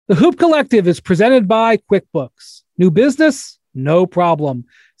The Hoop Collective is presented by QuickBooks. New business? No problem.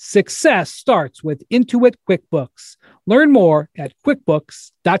 Success starts with Intuit QuickBooks. Learn more at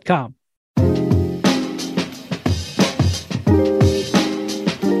QuickBooks.com.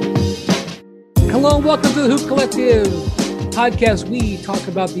 Hello and welcome to the Hoop Collective podcast. We talk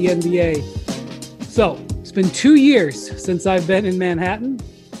about the NBA. So it's been 2 years since I've been in Manhattan.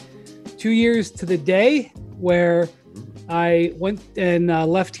 2 years to the day where I went and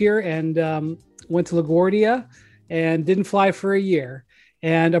left here and went to LaGuardia and didn't fly for a year.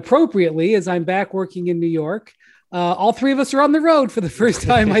 And appropriately, as I'm back working in New York, all three of us are on the road for the first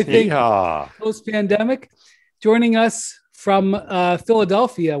time, I think, post-pandemic. Joining us from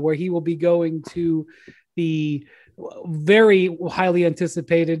Philadelphia, where he will be going to the very highly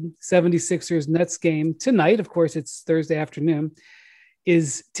anticipated 76ers Nets game tonight. Of course, it's Thursday afternoon,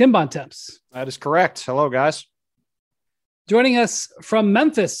 is Tim Bontemps. That is correct. Hello, guys. Joining us from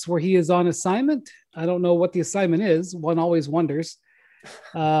Memphis, where he is on assignment. I don't know what the assignment is. One always wonders.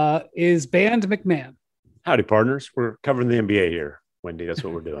 Is Band McMahon. Howdy, partners. We're covering the NBA here, Wendy. That's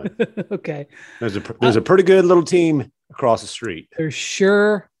what we're doing. Okay. There's a pretty good little team across the street. There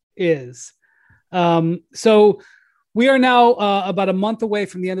sure is. So we are now about a month away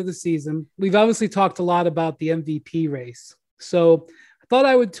from the end of the season. We've obviously talked a lot about the MVP race. So I thought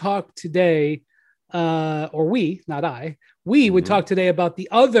I would talk today, or we, not I, we would talk today about the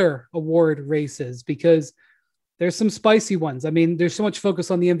other award races because there's some spicy ones. I mean, there's so much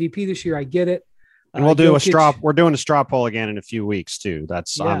focus on the MVP this year. I get it. And we'll do we're doing a straw poll again in a few weeks too.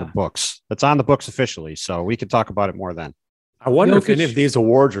 That's on the books. That's on the books officially. So we can talk about it more then. I wonder if any of these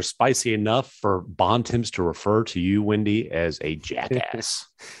awards are spicy enough for Bontemps to refer to you, Wendy, as a jackass.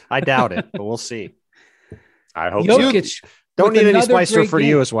 I doubt it, but we'll see. I hope Jokic, don't need any spice to refer to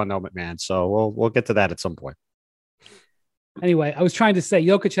you as one, though, McMahon. So we'll get to that at some point. Anyway, I was trying to say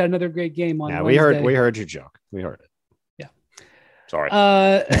Jokic had another great game on Wednesday. We heard your joke. We heard it. Yeah. Sorry.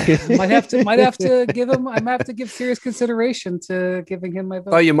 might have to give him. I might have to give serious consideration to giving him my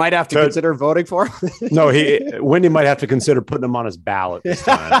vote. Oh, you might have to consider voting for him. No, Wendy might have to consider putting him on his ballot this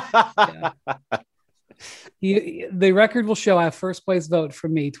time. The record will show I have first place vote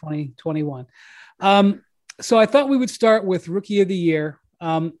from me, 2021. So I thought we would start with Rookie of the Year.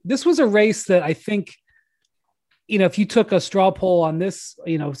 This was a race that I think, if you took a straw poll on this,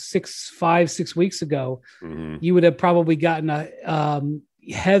 6 weeks ago, you would have probably gotten a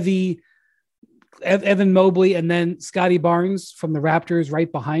heavy Evan Mobley and then Scotty Barnes from the Raptors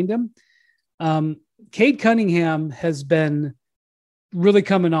right behind him. Cade Cunningham has been really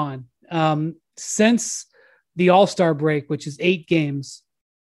coming on since the All-Star break, which is 8 games.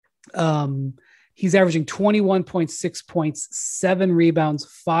 He's averaging 21.6 points, 7 rebounds,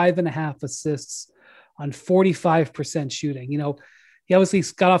 5.5 assists on 45% shooting. He obviously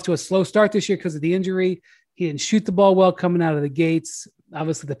got off to a slow start this year because of the injury. He didn't shoot the ball well coming out of the gates.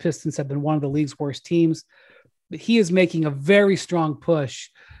 Obviously, the Pistons have been one of the league's worst teams, but he is making a very strong push.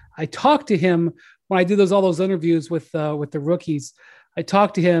 I talked to him when I did all those interviews with the rookies. I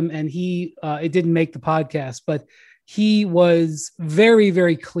talked to him, and it didn't make the podcast, but he was very,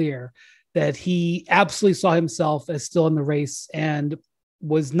 very clear that he absolutely saw himself as still in the race and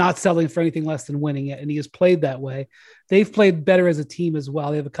was not settling for anything less than winning it. And he has played that way. They've played better as a team as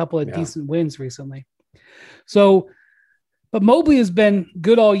well. They have a couple of decent wins recently. So, but Mobley has been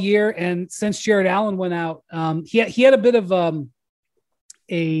good all year. And since Jared Allen went out, he had a bit of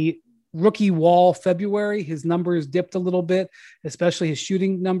a rookie wall February. His numbers dipped a little bit, especially his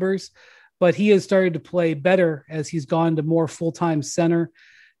shooting numbers, but he has started to play better as he's gone to more full-time center.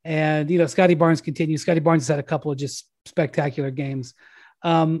 And, Scotty Barnes continues. Scotty Barnes has had a couple of just spectacular games.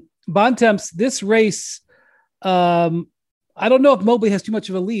 Bontemps, this race, I don't know if Mobley has too much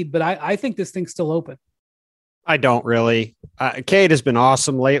of a lead, but I think this thing's still open. I don't really. Cade has been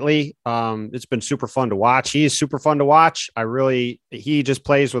awesome lately. It's been super fun to watch. He's super fun to watch. He just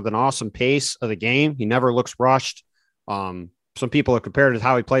plays with an awesome pace of the game. He never looks rushed. Some people have compared it to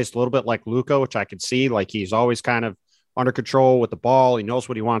how he plays a little bit like Luka, which I could see. Like he's always kind of under control with the ball. He knows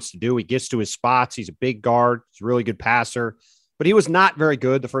what he wants to do. He gets to his spots. He's a big guard. He's a really good passer. But he was not very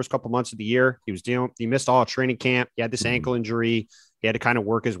good the first couple of months of the year. He missed all of training camp. He had this ankle injury. He had to kind of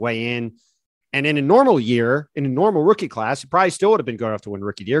work his way in. And in a normal year, in a normal rookie class, he probably still would have been good enough to win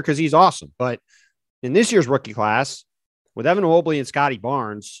Rookie of the Year because he's awesome. But in this year's rookie class, with Evan Mobley and Scotty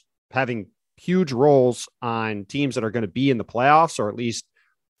Barnes having huge roles on teams that are going to be in the playoffs, or at least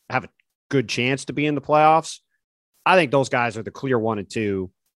have a good chance to be in the playoffs, I think those guys are the clear 1 and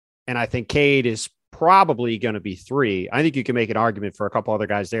 2. And I think Cade is probably going to be 3. I think you can make an argument for a couple other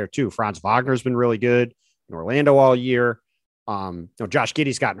guys there too. Franz Wagner's been really good in Orlando all year. Josh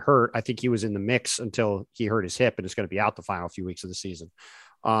Giddey's gotten hurt. I think he was in the mix until he hurt his hip and is going to be out the final few weeks of the season.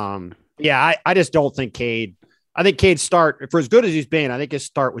 I just don't think Cade. I think Cade's start, for as good as he's been, I think his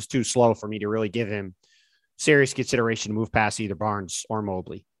start was too slow for me to really give him serious consideration to move past either Barnes or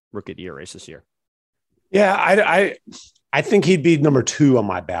Mobley rookie of the year race this year. Yeah, I think he'd be number 2 on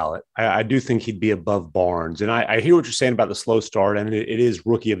my ballot. I do think he'd be above Barnes. And I hear what you're saying about the slow start, and it is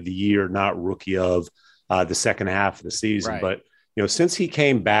rookie of the year, not rookie of the second half of the season. Right. But, since he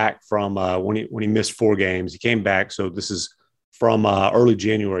came back from when he missed 4 games, he came back. So this is from early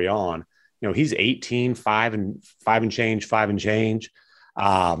January on. He's 18, 5 and change.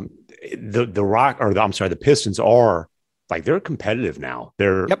 The Pistons are like, they're competitive now.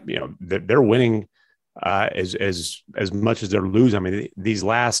 They're, they're winning as much as they're losing. I mean, these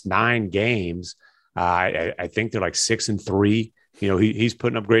last 9 games, I think they're like 6-3. He's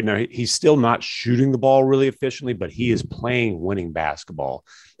putting up great. Now he's still not shooting the ball really efficiently, but he is playing winning basketball.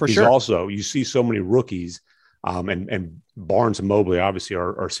 He's sure. Also, you see so many rookies, and Barnes and Mobley obviously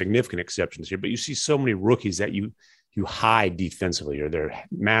are significant exceptions here, but you see so many rookies that you hide defensively, or they're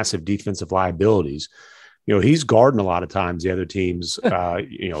massive defensive liabilities. He's guarding a lot of times the other teams. He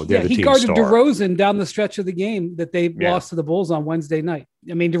guarded DeRozan down the stretch of the game that they lost to the Bulls on Wednesday night.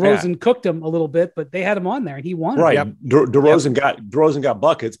 I mean, DeRozan cooked him a little bit, but they had him on there and he won. Right. Yep. DeRozan got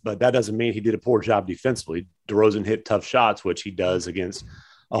buckets, but that doesn't mean he did a poor job defensively. DeRozan hit tough shots, which he does against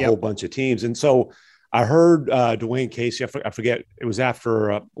a whole bunch of teams. And so I heard Dwayne Casey, I forget, it was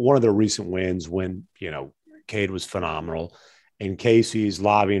after one of their recent wins when, Cade was phenomenal. And Casey's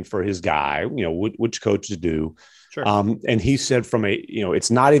lobbying for his guy, which coaches do. Sure. And he said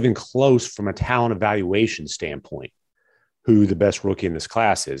it's not even close from a talent evaluation standpoint who the best rookie in this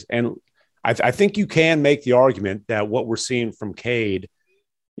class is. And I think you can make the argument that what we're seeing from Cade,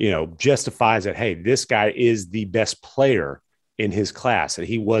 justifies that, hey, this guy is the best player in his class, and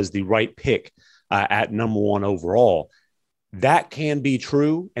he was the right pick at number 1 overall. That can be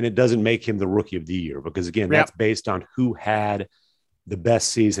true, and it doesn't make him the rookie of the year because, again, that's based on who had the best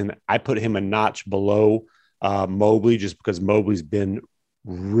season. I put him a notch below Mobley just because Mobley's been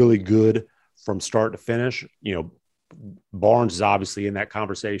really good from start to finish. Barnes is obviously in that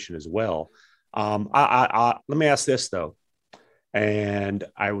conversation as well. Let me ask this, though. And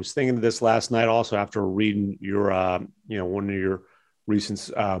I was thinking of this last night also after reading your, one of your recent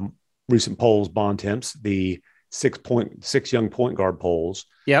polls, Bontemps, the 6 young point guard polls.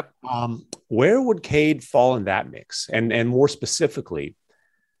 Yep. Where would Cade fall in that mix? And more specifically,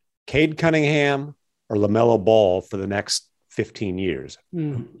 Cade Cunningham or LaMelo Ball for the next 15 years?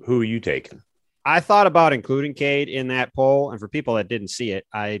 Who are you taking? I thought about including Cade in that poll. And for people that didn't see it,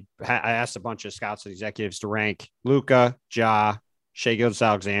 I asked a bunch of scouts and executives to rank Luka, Ja, Shai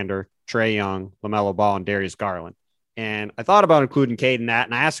Gilgeous-Alexander, Trae Young, LaMelo Ball, and Darius Garland. And I thought about including Cade in that.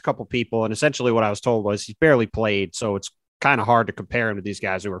 And I asked a couple people, and essentially what I was told was he's barely played. So it's kind of hard to compare him to these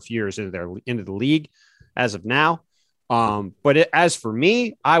guys who are a few years into the league as of now. But as for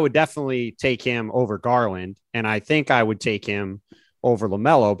me, I would definitely take him over Garland. And I think I would take him over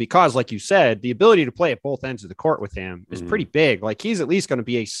LaMelo because, like you said, the ability to play at both ends of the court with him is pretty big. Like, he's at least going to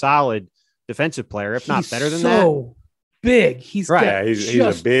be a solid defensive player, if not better than that. Big. He's right. Yeah, he's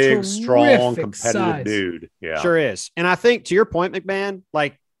a big, strong, competitive size. Dude. Yeah, sure is. And I think, to your point, McMahon,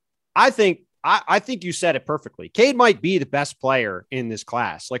 like, I think you said it perfectly. Cade might be the best player in this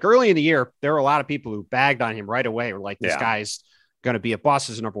class. Like, early in the year, there were a lot of people who bagged on him right away. Were like, this guy's going to be a bust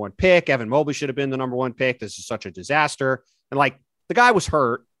as a number 1 pick. Evan Mobley should have been the number 1 pick. This is such a disaster. And like, the guy was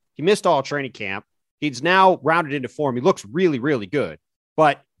hurt. He missed all training camp. He's now rounded into form. He looks really, really good.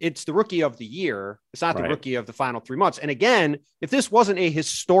 But it's the rookie of the year. It's not the rookie of the final 3 months. And again, if this wasn't a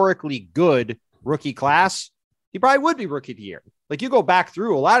historically good rookie class, he probably would be rookie of the year. Like, you go back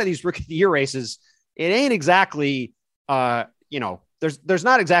through a lot of these rookie of the year races, it ain't exactly, there's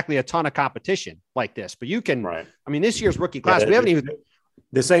not exactly a ton of competition like this, but you can, I mean, this year's rookie class, we haven't even.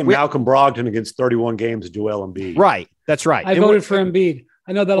 This ain't Malcolm Brogdon against 31 games of Joel Embiid. Right. That's right. I voted for Embiid.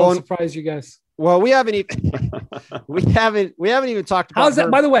 I know that'll surprise you guys. Well, we haven't even we haven't even talked about. How's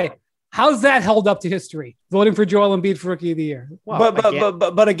that? By the way, how's that held up to history? Voting for Joel Embiid for Rookie of the Year. Well,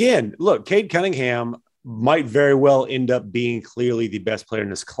 but again, look, Cade Cunningham might very well end up being clearly the best player in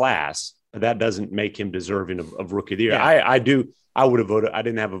this class, but that doesn't make him deserving of Rookie of the Year. Yeah. I would have voted. I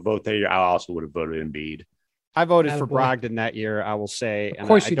didn't have a vote that year. I also would have voted Embiid. I voted for Brogdon that year, I will say. Of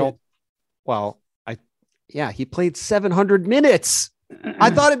course you did. Well, he played 700 minutes. I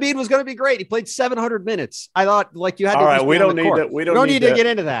thought Embiid was going to be great. He played 700 minutes. I thought, like, you had to. All right, we don't need to get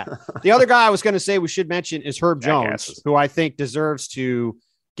into that. The other guy I was going to say we should mention is Herb Jones, who I think deserves to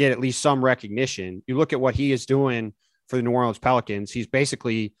get at least some recognition. You look at what he is doing for the New Orleans Pelicans. He's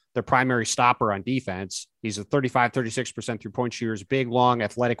basically their primary stopper on defense. He's a 36% 3-point shooter, big, long,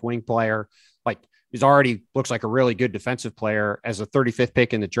 athletic wing player. Like, he's already looks like a really good defensive player as a 35th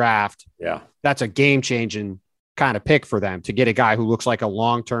pick in the draft. Yeah. That's a game-changing kind of pick for them to get a guy who looks like a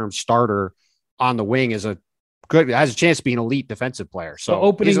long-term starter on the wing has a chance to be an elite defensive player.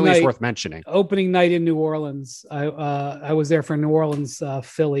 So he's at least worth mentioning. Opening night in New Orleans. I was there for New Orleans,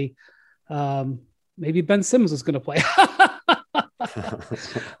 Philly. Maybe Ben Simmons was going to play.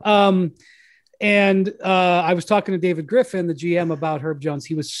 And I was talking to David Griffin, the GM, about Herb Jones.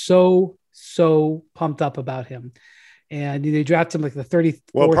 He was so pumped up about him. And they drafted him like the 30th.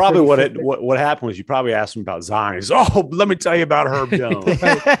 Well, probably what happened was you probably asked him about Zion. He's, let me tell you about Herb Jones.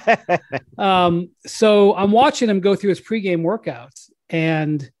 So I'm watching him go through his pregame workouts,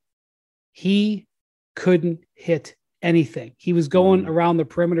 and he couldn't hit anything. He was going around the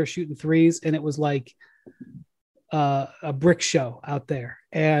perimeter shooting threes, and it was like a brick show out there.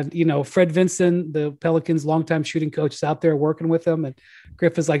 And, Fred Vinson, the Pelicans' longtime shooting coach, is out there working with him. And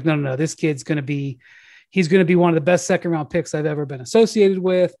Griffin's like, no, this kid's going to be one of the best second round picks I've ever been associated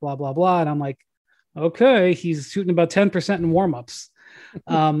with, blah, blah, blah. And I'm like, okay, he's shooting about 10% in warmups.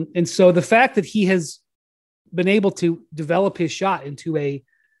 And so the fact that he has been able to develop his shot into an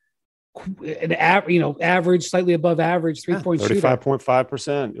average, slightly above average 3-point shooter,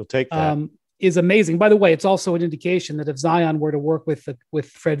 35.5%. You'll take that. Is amazing. By the way, it's also an indication that if Zion were to work with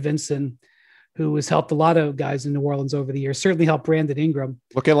Fred Vinson, who has helped a lot of guys in New Orleans over the years, certainly helped Brandon Ingram.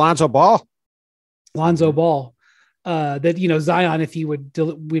 Look at Lonzo Ball. That, Zion, if he would,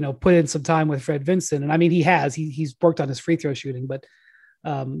 put in some time with Fred Vinson, and I mean, he's worked on his free throw shooting, but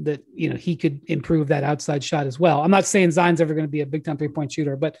that, he could improve that outside shot as well. I'm not saying Zion's ever going to be a big time 3-point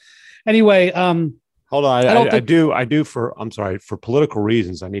shooter, but anyway, hold on. I do for political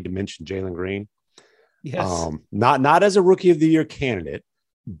reasons, I need to mention Jalen Green. Yes. Not as a rookie of the year candidate,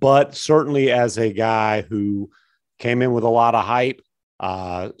 but certainly as a guy who came in with a lot of hype,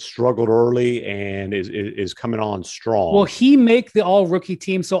 struggled early, and is coming on strong. Will he make the all rookie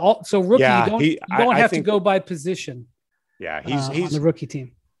team? So rookie, you don't have to go by position. Yeah. He's on the rookie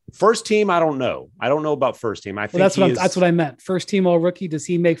team. First team. I don't know about first team. I think that's what I meant. First team all rookie. Does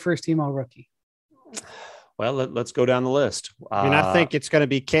he make first team all rookie? Well, let's go down the list. I think it's going to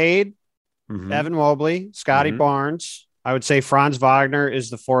be Cade, Evan Mobley, Scotty Barnes. I would say Franz Wagner is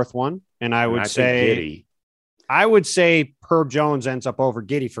the fourth one. And I would say Herb Jones ends up over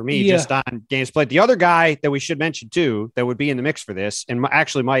Giddey for me, just on games played. The other guy that we should mention too, that would be in the mix for this, and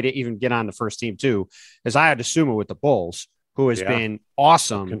actually might even get on the first team too, is Aya DeSumo with the Bulls, who has been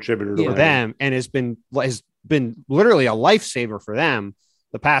awesome contributor for them, and has been literally a lifesaver for them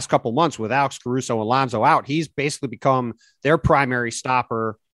the past couple months with Alex Caruso and Lonzo out. He's basically become their primary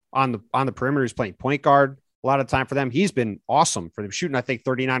stopper on the perimeter. He's playing point guard a lot of the time for them. He's been awesome for them, shooting, I think,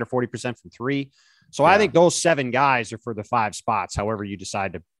 39 or 40% from three. So I think those 7 guys are for the 5 spots, however you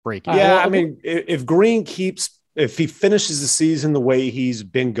decide to break it. Yeah, I mean, if Green if he finishes the season the way he's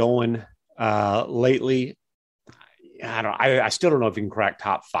been going lately, I still don't know if he can crack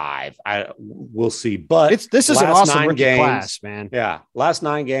top 5. We'll see. But this is an awesome rookie class, man. Yeah, last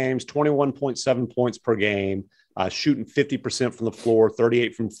 9 games, 21.7 points per game, shooting 50% from the floor,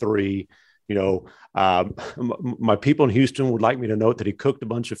 38 from 3. My people in Houston would like me to note that he cooked a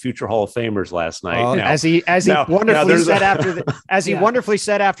bunch of future Hall of Famers last night. As he wonderfully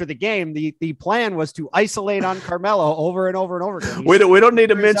said after the game, the plan was to isolate on Carmelo over and over and over again. We don't need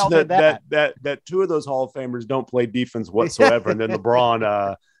to mention that 2 of those Hall of Famers don't play defense whatsoever, and then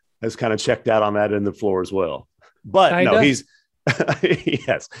LeBron has kind of checked out on that end of the floor as well. But he's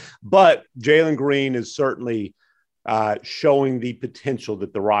yes. But Jalen Green is certainly showing the potential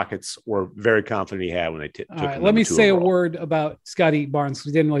that the Rockets were very confident he had when they took him. All right, let me say a word about Scotty Barnes.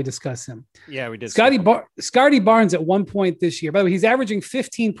 We didn't really discuss him. Yeah, we did. Scotty Barnes at one point this year, by the way, he's averaging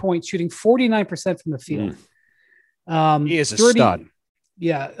 15 points, shooting 49% from the field. He is a stud.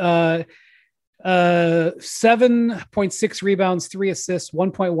 Yeah. 7.6 rebounds, 3 assists,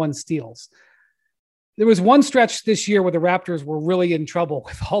 1.1 steals. There was one stretch this year where the Raptors were really in trouble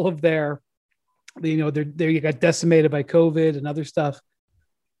with all of their, they got decimated by COVID and other stuff.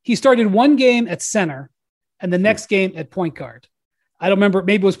 He started one game at center and the next game at point guard. I don't remember.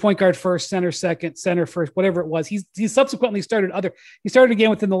 Maybe it was point guard first, center second, center first, whatever it was. He subsequently started again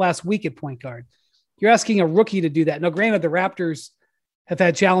within the last week at point guard. You're asking a rookie to do that. Now, granted, the Raptors have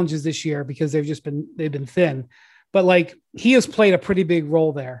had challenges this year because they've been thin, but like he has played a pretty big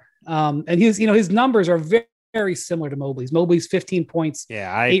role there. And his numbers are very, very similar to Mobley's. Mobley's 15 points,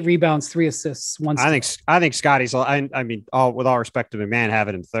 Yeah, 8 rebounds, 3 assists, 1 steal. I think Scotty's. I mean, with all respect to McMahon,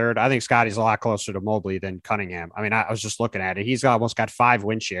 having him third. I think Scotty's a lot closer to Mobley than Cunningham. I mean, I was just looking at it. He's almost got 5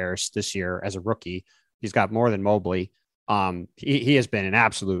 win shares this year as a rookie. He's got more than Mobley. He has been an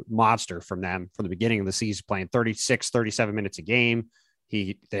absolute monster from them from the beginning of the season, playing 36, 37 minutes a game.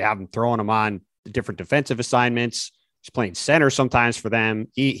 They have him throwing him on different defensive assignments. He's playing center sometimes for them.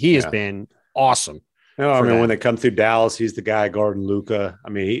 He has been awesome. No, I mean, when they come through Dallas, he's the guy guarding Luka. I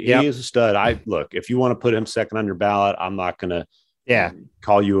mean, he is a stud. Look, if you want to put him second on your ballot, I'm not going to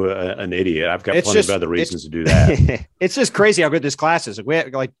call you an idiot. I've got plenty of other reasons to do that. It's just crazy how good this class is.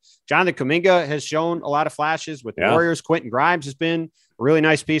 Like Jonathan Kuminga has shown a lot of flashes with the Warriors. Quentin Grimes has been a really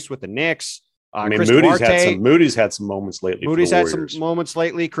nice piece with the Knicks. I mean, Moody's had some moments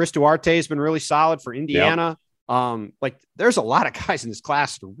lately. Chris Duarte has been really solid for Indiana. Like there's a lot of guys in this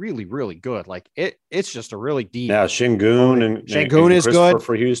class that are really, really good. Like it's just a really deep. Yeah, Şengün and is good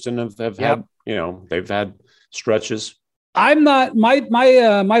for Houston. Have had, they've had stretches. I'm not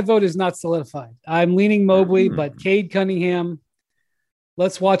my vote is not solidified. I'm leaning Mobley, but Cade Cunningham.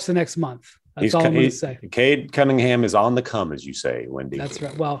 Let's watch the next month. That's all I'm going to say. Cade Cunningham is on the come, as you say, Wendy. That's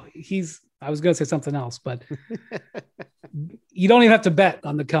right. Well, I was going to say something else, but you don't even have to bet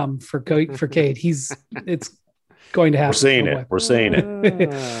on the come for Cade. It's going to happen. We're seeing it.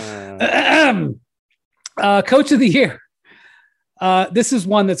 Coach of the year. This is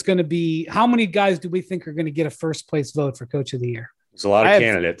one that's going to be, how many guys do we think are going to get a first place vote for coach of the year? There's a lot of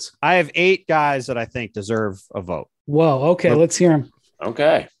candidates. I have 8 guys that I think deserve a vote. Whoa. Okay. Let's hear them.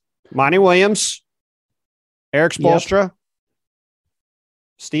 Okay. Monty Williams, Eric Spoelstra,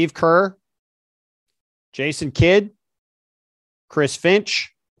 Steve Kerr, Jason Kidd, Chris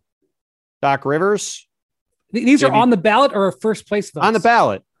Finch, Doc Rivers. These are on the ballot or first place votes? On the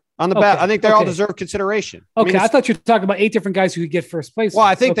ballot. I think they all deserve consideration. Okay, I thought you were talking about 8 different guys who could get first place. Well,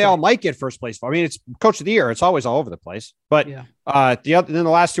 I think they all might get first place. I mean, it's coach of the year. It's always all over the place. But then the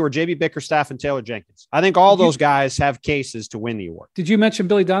last 2 are JB Bickerstaff and Taylor Jenkins. I think all those guys have cases to win the award. Did you mention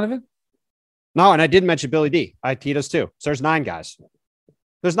Billy Donovan? No, and I did mention Billy D. He does too. So there's 9 guys.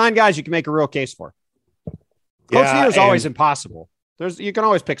 There's 9 guys you can make a real case for. Coach of the year is always impossible. You can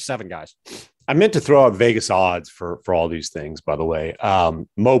always pick 7 guys. I meant to throw out Vegas odds for all these things, by the way.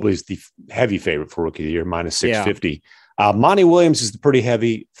 Mobley's the heavy favorite for rookie of the year, minus 650. Monty Williams is the pretty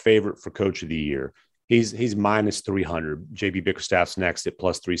heavy favorite for coach of the year. He's minus 300. JB Bickerstaff's next at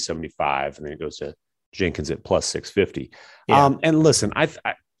plus 375, and then it goes to Jenkins at plus 650. And listen,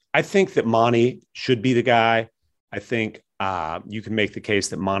 I think that Monty should be the guy. I think you can make the case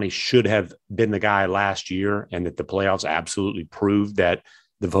that Monty should have been the guy last year, and that the playoffs absolutely proved that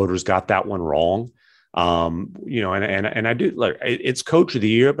the voters got that one wrong. And I do look, it's coach of the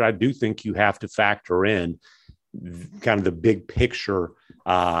year, but I do think you have to factor in kind of the big picture,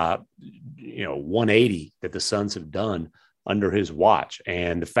 180 that the Suns have done under his watch.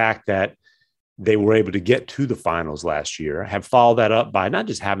 And the fact that they were able to get to the finals last year, have followed that up by not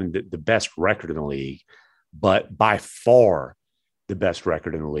just having the best record in the league, but by far the best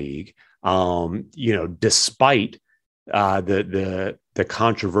record in the league. Despite the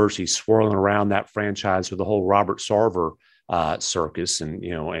controversy swirling around that franchise with the whole Robert Sarver circus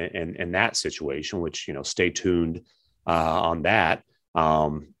and that situation, which, stay tuned on that.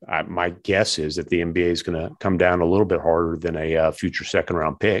 My guess is that the NBA is going to come down a little bit harder than a future second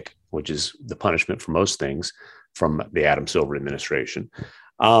round pick, which is the punishment for most things from the Adam Silver administration.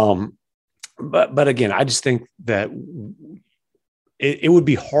 But again, I just think that it would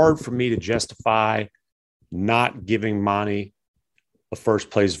be hard for me to justify not giving Monty a first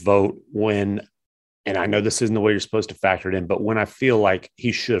place vote when, and I know this isn't the way you're supposed to factor it in, but when I feel like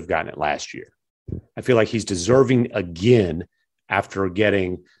he should have gotten it last year. I feel like he's deserving again after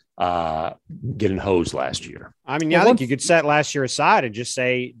getting hosed last year. I mean, I think you could set last year aside and just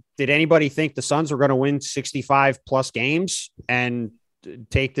say, did anybody think the Suns were going to win 65 plus games and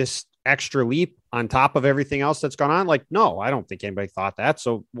take this extra leap on top of everything else that's gone on? Like, no, I don't think anybody thought that.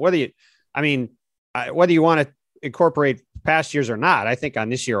 So whether you want to incorporate past years or not, I think on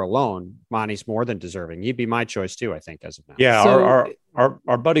this year alone, Monty's more than deserving. He'd be my choice too, I think, as of now. Yeah, so,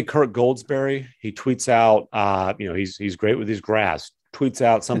 our buddy Kirk Goldsberry, he tweets out, he's great with his graphs, tweets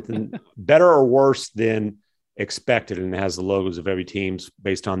out something better or worse than expected, and has the logos of every team's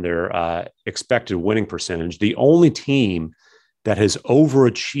based on their expected winning percentage. The only team that has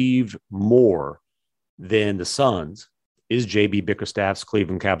overachieved more than the Suns is JB Bickerstaff's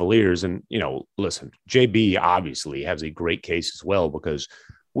Cleveland Cavaliers. And, listen, JB obviously has a great case as well, because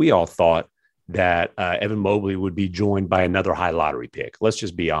we all thought that Evan Mobley would be joined by another high lottery pick. Let's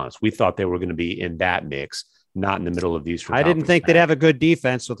just be honest. We thought they were going to be in that mix not in the middle of the Eastern I didn't Conference think they'd match. have a good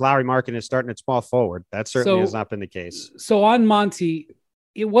defense with Lowry Markkanen starting at small forward. That certainly has not been the case. So on Monty,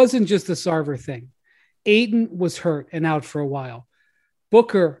 it wasn't just the Sarver thing. Ayton was hurt and out for a while.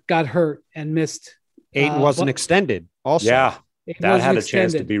 Booker got hurt and missed. Ayton wasn't extended also. Yeah, that had a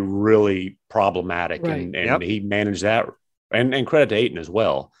chance to extended. be really problematic, Right. and Yep. he managed that. And credit to Ayton as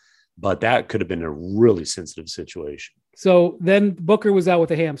well. But that could have been a really sensitive situation. So then Booker was out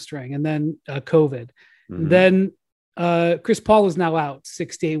with a hamstring and then COVID. Mhm. Then Chris Paul is now out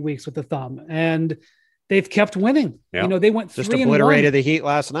 6 to 8 weeks with a thumb, and they've kept winning. Yeah. You know, they went Just 3-1. obliterated the Heat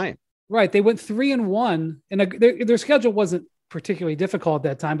last night. Right. They went 3-1, and their schedule wasn't particularly difficult at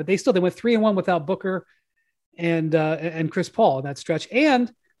that time, but they went 3-1 without Booker and Chris Paul in that stretch.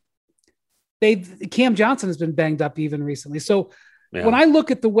 And Cam Johnson has been banged up even recently. So when I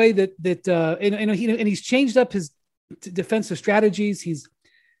look at the way and he's changed up his defensive strategies, he's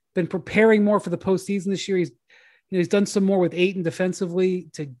been preparing more for the postseason this year. He's done some more with Ayton defensively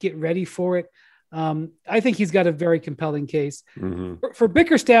to get ready for it. I think he's got a very compelling case. Mm-hmm. For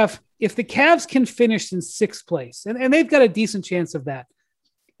Bickerstaff. If the Cavs can finish in sixth place, and they've got a decent chance of that,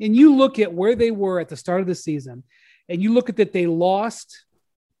 and you look at where they were at the start of the season, and you look at that they lost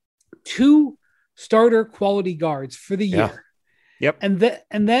 2 starter quality guards for the year. Yep. And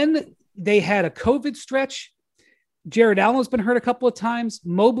then they had a COVID stretch. Jared Allen's been hurt a couple of times.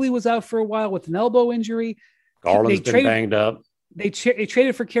 Mobley was out for a while with an elbow injury. Garland's been banged up. They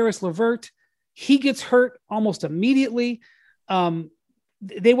traded for Karis LeVert. He gets hurt almost immediately.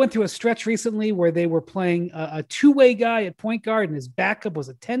 They went through a stretch recently where they were playing a 2-way guy at point guard, and his backup was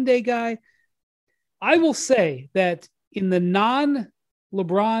a 10-day guy. I will say that in the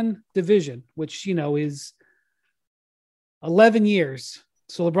non-LeBron division, which, is 11 years.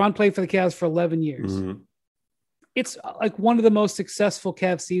 So LeBron played for the Cavs for 11 years. Mm-hmm. It's like one of the most successful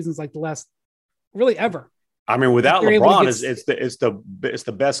Cavs seasons, like the last really ever. I mean, without LeBron, it's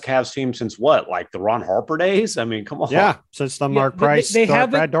the best Cavs team since what? Like the Ron Harper days? I mean, come on. Yeah, since the Mark Price,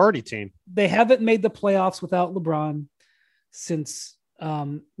 Brad Daugherty team. They haven't made the playoffs without LeBron since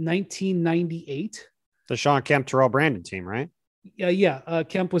 1998. The Sean Kemp, Terrell Brandon team, right? Yeah.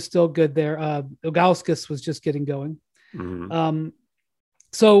 Kemp was still good there. Ilgauskas was just getting going. Mm-hmm.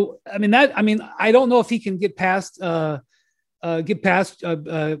 So, I don't know if he can get past Monty.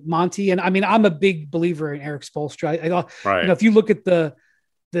 And I'm a big believer in Eric Spoelstra. Right. If you look at the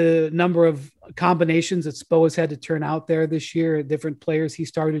number of combinations that Spo has had to turn out there this year, different players, he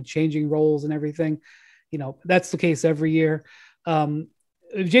started changing roles and everything. That's the case every year.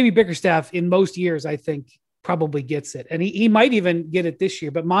 JB Bickerstaff in most years, I think, probably gets it. And he might even get it this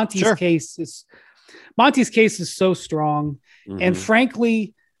year, but Monty's case is so strong. Mm-hmm. And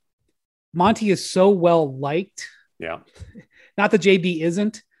frankly, Monty is so well liked. Yeah. Not that JB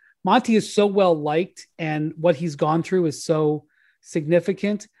isn't. Monty is so well liked, and what he's gone through is so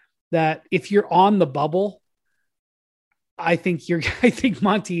significant that if you're on the bubble, I think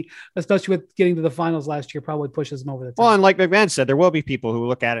Monty, especially with getting to the finals last year, probably pushes him over the top. Well, and like McMahon said, there will be people who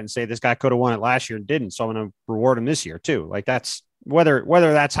look at it and say this guy could have won it last year and didn't, so I'm going to reward him this year too. Like that's whether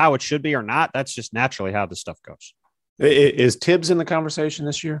that's how it should be or not. That's just naturally how this stuff goes. Is Tibbs in the conversation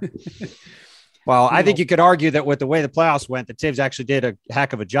this year? Well, I think you could argue that with the way the playoffs went, the Tibbs actually did a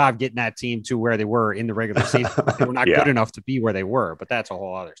heck of a job getting that team to where they were in the regular season. They were not good enough to be where they were, but that's a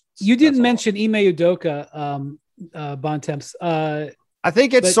whole other. You didn't mention Ime Udoka, Bontemps. I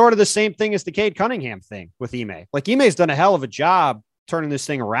think it's sort of the same thing as the Cade Cunningham thing with Ime. Like Ime's done a hell of a job turning this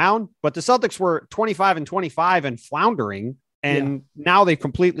thing around, but the Celtics were 25-25 and floundering, and now they've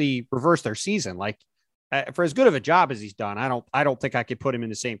completely reversed their season. Like, for as good of a job as he's done, I don't think I could put him in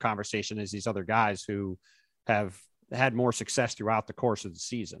the same conversation as these other guys who have had more success throughout the course of the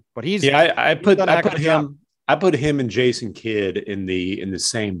season. But I put him and Jason Kidd in the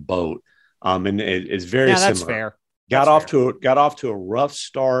same boat. And it's very similar. That's fair. Got off to a rough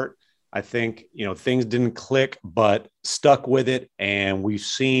start. I think, things didn't click, but stuck with it. And we've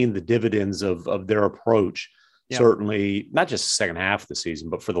seen the dividends of their approach. Yep. Certainly not just the second half of the season,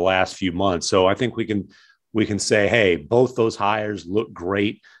 but for the last few months. So I think we can say, hey, both those hires look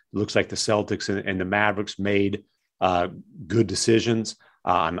great. It looks like the Celtics and the Mavericks made good decisions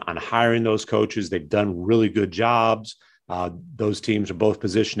on hiring those coaches. They've done really good jobs. Those teams are both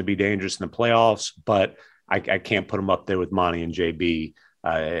positioned to be dangerous in the playoffs, but I can't put them up there with Monty and JB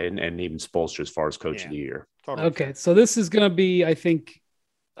and even Spoelstra as far as coach of the year. Totally. Okay, so this is going to be, I think,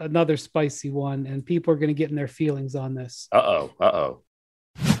 another spicy one, and people are going to get in their feelings on this.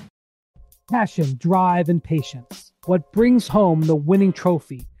 Passion, drive, and patience. What brings home the winning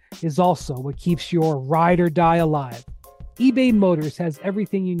trophy is also what keeps your ride or die alive. eBay Motors has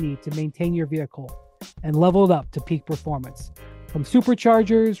everything you need to maintain your vehicle. and level it up to peak performance. From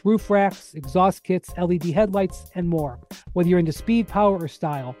superchargers, roof racks, exhaust kits, LED headlights, and more. Whether you're into speed, power, or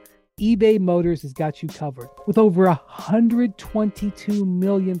style, eBay Motors has got you covered. With over 122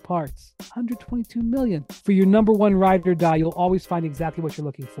 million parts. 122 million. For your number one ride or die, you'll always find exactly what you're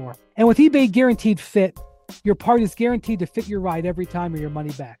looking for. And with eBay Guaranteed Fit, your part is guaranteed to fit your ride every time or your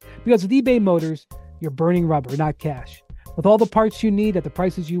money back. Because with eBay Motors, you're burning rubber, not cash. With all the parts you need at the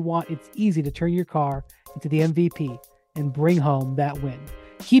prices you want, it's easy to turn your car into the MVP and bring home that win.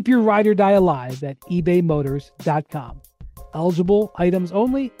 Keep your ride or die alive at ebaymotors.com. Eligible items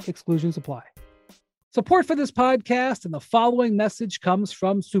only, exclusions apply. Support for this podcast and the following message comes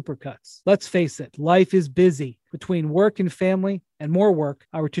from Supercuts. Let's face it, life is busy. Between work and family and more work,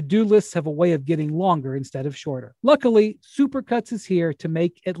 our to-do lists have a way of getting longer instead of shorter. Luckily, Supercuts is here to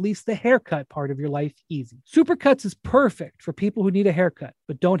make at least the haircut part of your life easy. Supercuts is perfect for people who need a haircut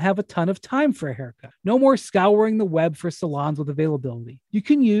but don't have a ton of time for a haircut. No more scouring the web for salons with availability. You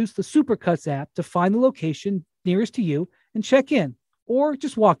can use the Supercuts app to find the location nearest to you and check in, or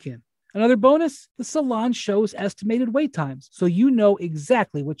just walk in. Another bonus, the salon shows estimated wait times, so you know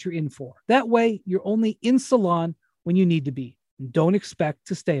exactly what you're in for. That way, you're only in salon when you need to be, and don't expect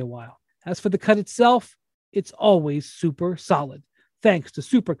to stay a while. As for the cut itself, it's always super solid, thanks to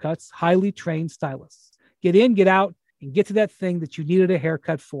Supercuts' highly trained stylists. Get in, get out, and get to that thing that you needed a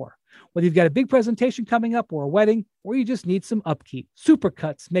haircut for. Whether you've got a big presentation coming up or a wedding, or you just need some upkeep,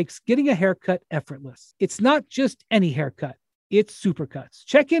 Supercuts makes getting a haircut effortless. It's not just any haircut. It's Supercuts.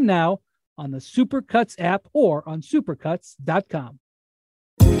 Check in now on the Supercuts app or on supercuts.com.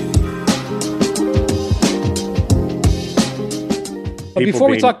 But before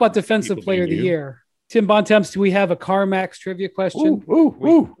we talk about Defensive Player of the Year, Tim Bontemps, do we have a CarMax trivia question?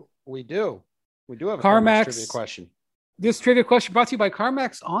 We do. We do have a CarMax trivia question. This trivia question brought to you by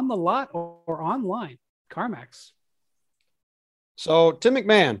CarMax on the lot or online. CarMax. So, Tim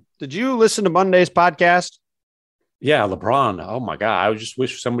McMahon, did you listen to Monday's podcast? Yeah, LeBron. Oh my God. I just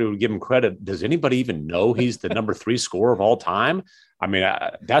wish somebody would give him credit. Does anybody even know he's the number 3 scorer of all time? I mean,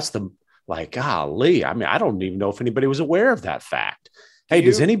 that's golly. I mean, I don't even know if anybody was aware of that fact. Hey,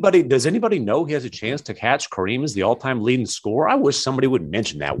 does anybody know he has a chance to catch Kareem as the all-time leading scorer? I wish somebody would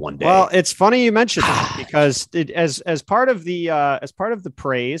mention that one day. Well, it's funny you mentioned that because as part of the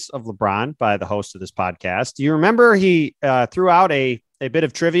praise of LeBron by the host of this podcast, do you remember he threw out a bit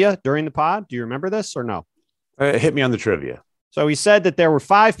of trivia during the pod? Do you remember this or no? Hit me on the trivia. So he said that there were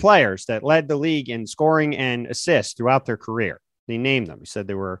 5 players that led the league in scoring and assists throughout their career. He named them. He said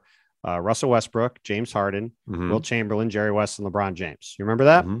there were Russell Westbrook, James Harden, Wilt Chamberlain, Jerry West, and LeBron James. You remember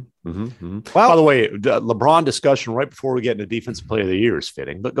that? Well, by the way, LeBron discussion right before we get into Defensive Player of the Year is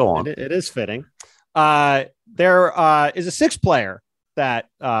fitting, but go on. It is fitting. There is a 6th player that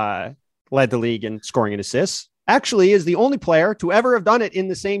led the league in scoring and assists. Actually, is the only player to ever have done it in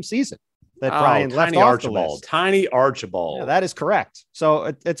the same season that Brian left off Archibald. the list. Tiny Archibald. Yeah, that is correct.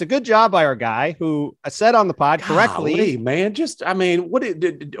 So it's a good job by our guy who said on the pod correctly. Golly, man, what are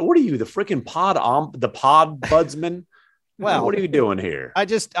you, the freaking pod budsman? Well, what are you doing here?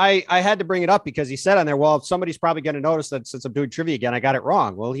 I had to bring it up because he said on there, well, somebody's probably going to notice that since I'm doing trivia again, I got it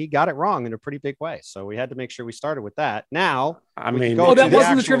wrong. Well, he got it wrong in a pretty big way. So we had to make sure we started with that. Now, that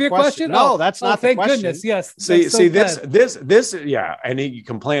wasn't the trivia question? No, that's not the question. Thank goodness. Yes. This, yeah. And he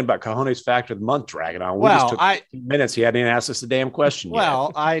complained about Cajones Factor of the Month dragging on. We just took 15 minutes. He hadn't even asked us the damn question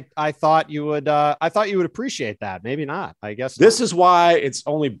yet. I thought you would appreciate that. Maybe not. I guess this is why it's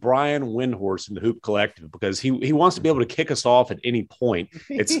only Brian Windhorse in the Hoop Collective, because he wants to be able to kick us off at any point.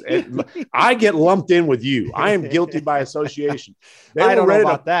 I get lumped in with you. I am guilty by association. I don't know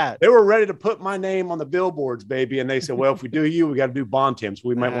about that. They were ready to put my name on the billboards, baby. And they said, well, if we do you, we got to do Bontemps.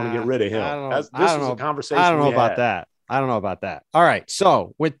 We might want to get rid of him. This is a conversation. I don't know about that. I don't know about that. All right.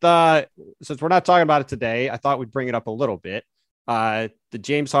 So since we're not talking about it today, I thought we'd bring it up a little bit. The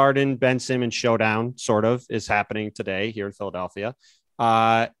James Harden, Ben Simmons showdown sort of is happening today here in Philadelphia.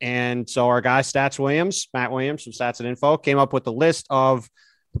 And so our guy Matt Williams from Stats and Info came up with the list of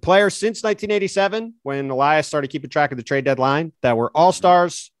the players since 1987, when Elias started keeping track of the trade deadline, that were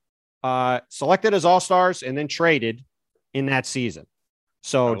all-stars, selected as all-stars and then traded in that season.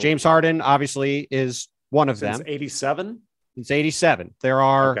 So James Harden obviously is one of them. 87? It's 87. There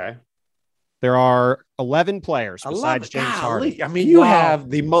are 11 players besides James Harden. I mean, you have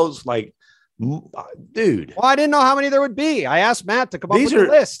the most dude. Well, I didn't know how many there would be. I asked Matt to come up with a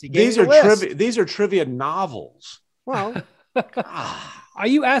list. These are trivia novels. Well, are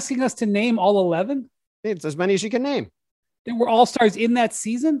you asking us to name all 11? It's as many as you can name. There were all-stars in that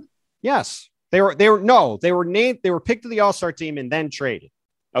season? Yes. They were named. They were picked to the all-star team and then traded.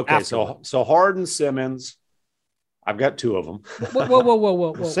 Okay, Afterward. so Harden, Simmons. I've got two of them.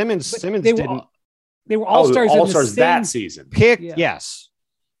 Whoa. Simmons They didn't were all-stars in the All-Stars same that season. pick. Yeah. Yes.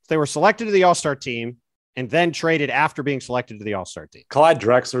 They were selected to the All-Star team and then traded after being selected to the All-Star team. Clyde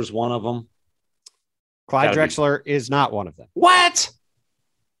Drexler's one of them. Clyde Drexler is not one of them. What?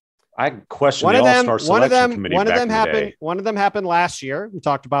 I question the All-Star selection committee. One of them back in the happened. day. One of them happened last year. We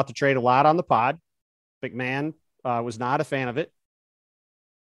talked about the trade a lot on the pod. McMahon was not a fan of it.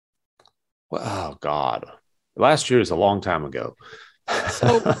 Well, oh God, last year is a long time ago.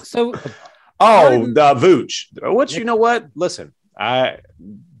 So the Vooch. Which you know what? Listen,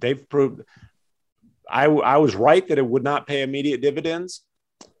 they've proved. I was right that it would not pay immediate dividends.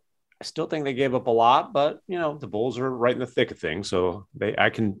 I still think they gave up a lot, but the Bulls are right in the thick of things, so I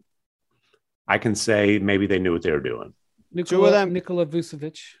can say maybe they knew what they were doing. Nikola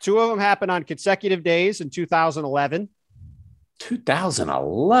Vucevic. Two of them happened on consecutive days in 2011.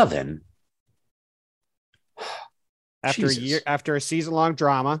 2011. After a season-long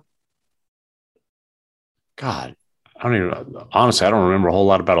drama. God, I don't remember a whole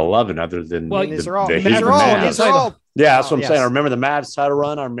lot about 11 other than these are all. Yeah, that's what I'm saying. I remember the Mavs title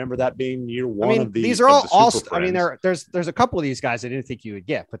run. I remember that being year one of the. These are all. I mean, there's a couple of these guys I didn't think you would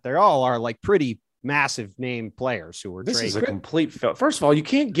get, but they all are like pretty massive name players who were. This traded. is a complete fail. First of all, you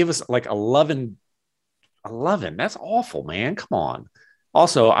can't give us like 11. That's awful, man. Come on.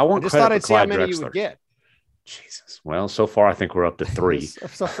 Also, I want just credit thought I'd for see how Clyde many Drexler. you would get. Jesus. Well, so far I think we're up to 3.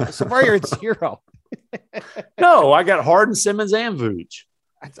 so far you're at 0. No, I got Harden, Simmons, and Vooch.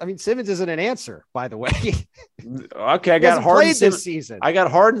 I mean, Simmons isn't an answer, by the way. Okay, I got Harden this season. I got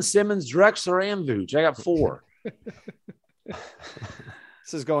Harden, Simmons, Drexler, and Vooch. I got 4.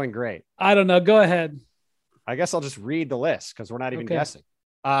 This is going great. I don't know. Go ahead. I guess I'll just read the list because we're not even guessing.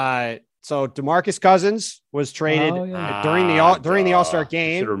 So DeMarcus Cousins was traded during the All-Star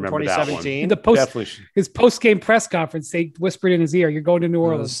game in 2017. His post-game press conference, they whispered in his ear, "You're going to New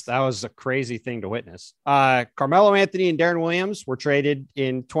Orleans." That was a crazy thing to witness. Carmelo Anthony and Darren Williams were traded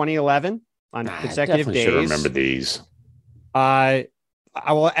in 2011 on consecutive days. Should remember these. I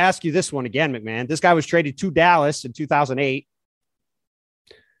will ask you this one again, McMahon. This guy was traded to Dallas in 2008.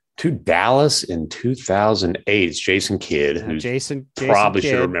 To Dallas in 2008. It's Jason Kidd, who Jason probably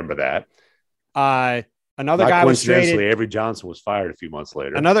Kidd. should remember that. Another guy was traded. Avery Johnson was fired a few months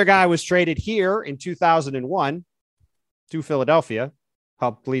later. Another guy was traded here in 2001 to Philadelphia,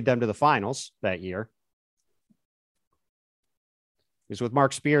 helped lead them to the finals that year. He's with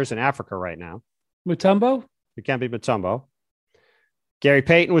Mark Spears in Africa right now. Mutombo? It can't be Mutombo. Gary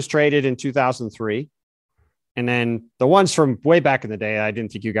Payton was traded in 2003. And then the ones from way back in the day I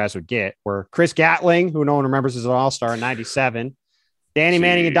didn't think you guys would get were Chris Gatling, who no one remembers as an all-star in 97. Danny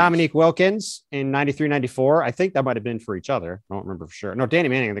Manning and Dominique Wilkins in 93-94. I think that might have been for each other. I don't remember for sure. No, Danny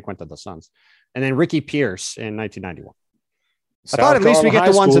Manning, I think, went to the Suns. And then Ricky Pierce in 1991. I thought at least we get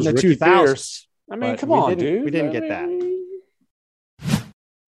the ones in the 2000s. I mean, come on, dude. We didn't get that.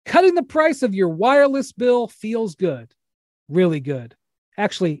 Cutting the price of your wireless bill feels good. Really good.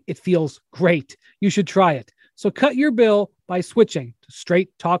 Actually, it feels great. You should try it. So cut your bill by switching to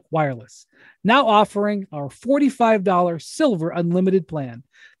Straight Talk Wireless. Now offering our $45 Silver Unlimited plan.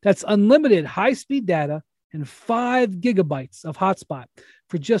 That's unlimited high-speed data and 5 gigabytes of hotspot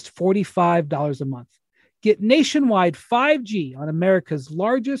for just $45 a month. Get nationwide 5G on America's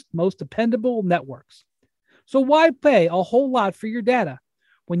largest, most dependable networks. So why pay a whole lot for your data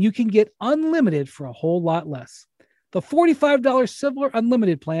when you can get unlimited for a whole lot less? The $45 Silver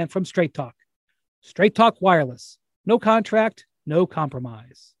Unlimited plan from Straight Talk. Straight Talk Wireless. No contract, no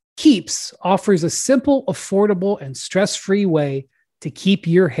compromise. Keeps offers a simple, affordable, and stress-free way to keep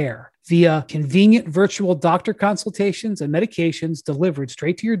your hair via convenient virtual doctor consultations and medications delivered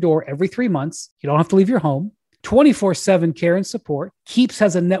straight to your door every 3 months. You don't have to leave your home. 24/7 care and support. Keeps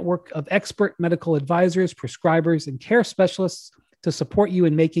has a network of expert medical advisors, prescribers, and care specialists to support you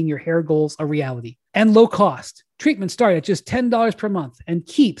in making your hair goals a reality. And low cost. Treatments start at just $10 per month, and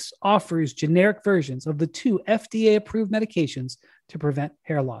Keeps offers generic versions of the 2 FDA-approved medications to prevent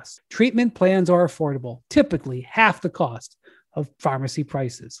hair loss. Treatment plans are affordable, typically half the cost of pharmacy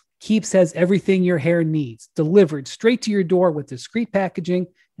prices. Keeps has everything your hair needs, delivered straight to your door with discreet packaging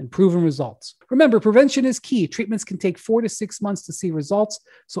and proven results. Remember, prevention is key. Treatments can take 4 to 6 months to see results,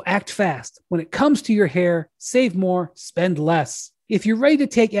 so act fast. When it comes to your hair, save more, spend less. If you're ready to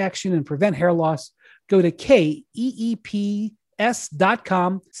take action and prevent hair loss, go to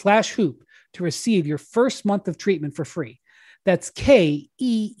keeps.com/hoop to receive your first month of treatment for free. That's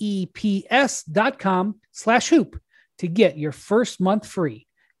keeps.com/hoop to get your first month free.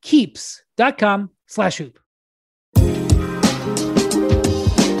 Keeps.com/hoop.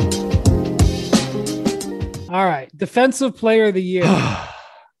 All right. Defensive player of the year.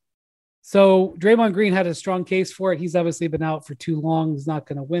 So Draymond Green had a strong case for it. He's obviously been out for too long. He's not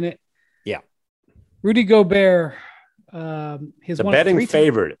going to win it. Yeah. Rudy Gobert. His betting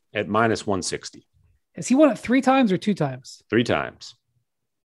favorite at minus 160. Has he won it 3 times or 2 times? 3 times.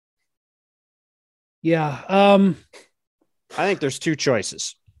 Yeah. I think there's 2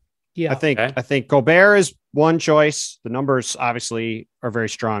 choices. Yeah. I think Gobert is one choice. The numbers obviously are very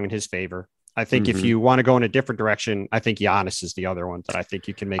strong in his favor. I think if you want to go in a different direction, I think Giannis is the other one that I think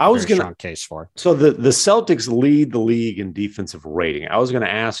you can make a very strong case for. So the Celtics lead the league in defensive rating. I was going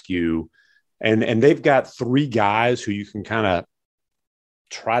to ask you, and they've got 3 guys who you can kind of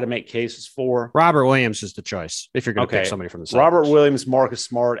try to make cases for. Robert Williams is the choice if you're going to pick somebody from the Celtics. Robert Williams, Marcus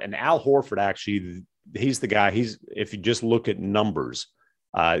Smart, and Al Horford. Actually, he's the guy. If you just look at numbers,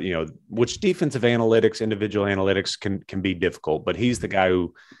 which defensive analytics, individual analytics can be difficult, but he's the guy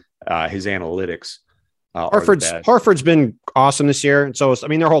who his analytics. Horford's been awesome this year, and so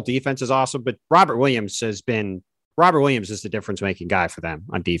their whole defense is awesome. But Robert Williams is the difference making guy for them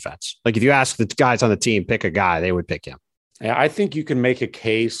on defense. Like if you ask the guys on the team, pick a guy, they would pick him. Yeah, I think you can make a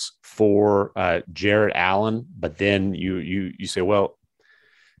case for Jarrett Allen, but then you say, well,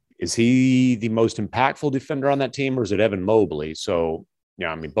 is he the most impactful defender on that team, or is it Evan Mobley? So,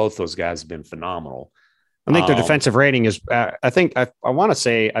 both those guys have been phenomenal. I think their defensive rating is, I want to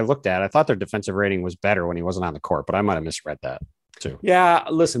say I thought their defensive rating was better when he wasn't on the court, but I might have misread that too. Yeah.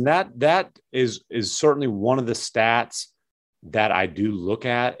 Listen, that is certainly one of the stats that I do look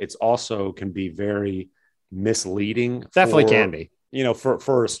at. It's also can be very misleading. Definitely can be,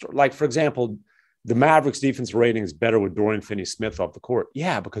 for example, the Mavericks defense rating is better with Dorian Finney-Smith off the court.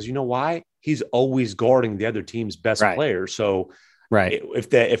 Yeah. Because you know why? He's always guarding the other team's best player. So, right. If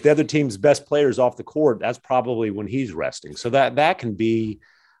the other team's best player is off the court, that's probably when he's resting. So that can be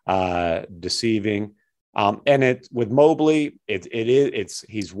deceiving. And with Mobley, it's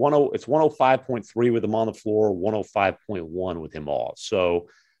 105.3 with him on the floor, 105.1 with him off. So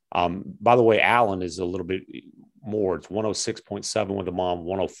by the way, Allen is a little bit more. It's 106.7 with him on,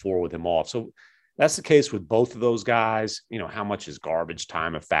 104 with him off. So that's the case with both of those guys. How much is garbage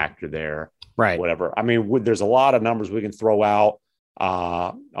time a factor there? Right. Whatever. There's a lot of numbers we can throw out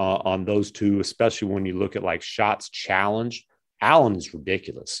on those two, especially when you look at like shots challenged. Allen is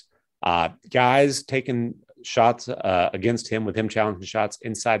ridiculous. Guys taking shots against him with him challenging shots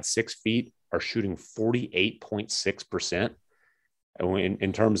inside 6 feet are shooting 48.6%.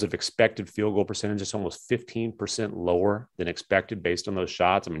 In terms of expected field goal percentage, it's almost 15% lower than expected based on those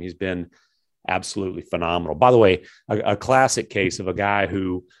shots. He's been absolutely phenomenal. By the way, a classic case of a guy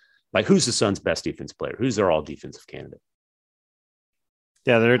who's the Suns' best defense player? Who's their all defensive candidate?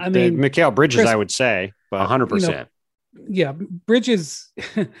 Yeah, they're Mikal Bridges, I would say, but 100%. Yeah, Bridges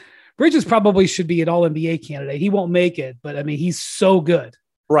probably should be an All NBA candidate. He won't make it, but he's so good.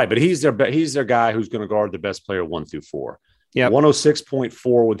 Right, but he's their guy who's going to guard the best player 1 through 4. Yeah,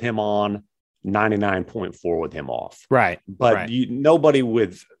 106.4 with him on, 99.4 with him off. Right, but nobody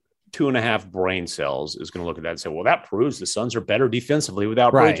with 2.5 brain cells is going to look at that and say, well, that proves the Suns are better defensively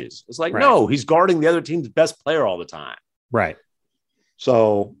without Bridges. It's like, no, he's guarding the other team's best player all the time. Right.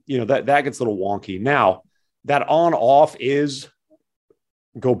 So, that gets a little wonky. Now, that on-off is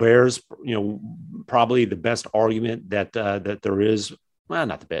Gobert's, probably the best argument that there is. Well,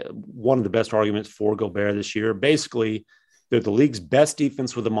 not the best. One of the best arguments for Gobert this year. Basically, they're the league's best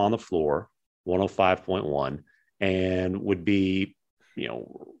defense with him on the floor, 105.1, and would be,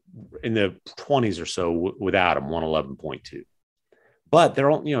 in the 20s or so without him, 111.2. But they're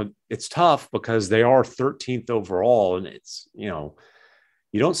all, it's tough because they are 13th overall, and it's,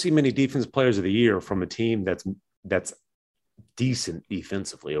 you don't see many defensive players of the year from a team that's decent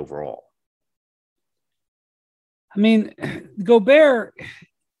defensively overall. Gobert,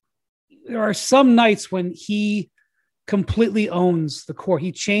 there are some nights when he completely owns the court.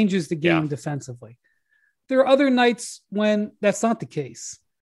 He changes the game defensively. There are other nights when that's not the case.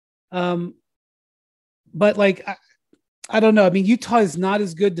 But I don't know. Utah is not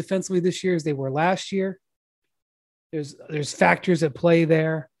as good defensively this year as they were last year. There's factors at play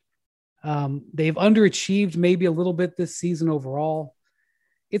there. They've underachieved maybe a little bit this season overall.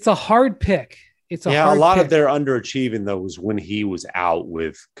 It's a hard pick. A lot of their underachieving though was when he was out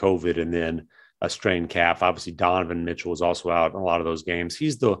with COVID and then a strained calf. Obviously, Donovan Mitchell was also out in a lot of those games.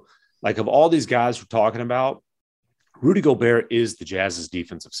 He's of all these guys we're talking about, Rudy Gobert is the Jazz's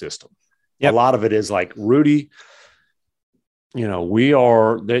defensive system. Yep. A lot of it is like Rudy.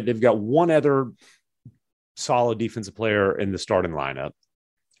 They've got one other solid defensive player in the starting lineup.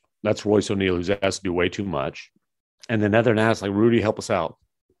 That's Royce O'Neal, who's asked to do way too much. And then other than that, it's like, Rudy, help us out.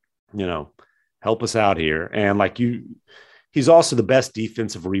 help us out here. And he's also the best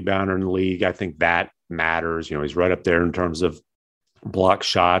defensive rebounder in the league. I think that matters. He's right up there in terms of block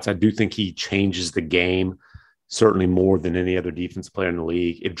shots. I do think he changes the game certainly more than any other defense player in the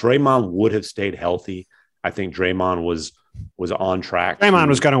league. If Draymond would have stayed healthy, I think Draymond was on track. Draymond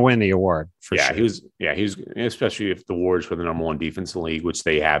was going to win the award for sure. He was, especially if the Warriors were the number one defense in the league, which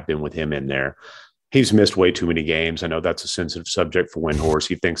they have been with him in there. He's missed way too many games. I know that's a sensitive subject for Windhorst.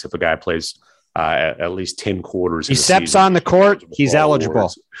 He thinks if a guy plays at least 10 quarters, he steps on the court, he's eligible.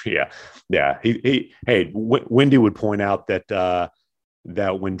 Yeah. Wendy would point out that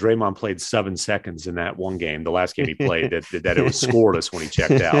when Draymond played 7 seconds in that one game, the last game he played, that it was scoreless when he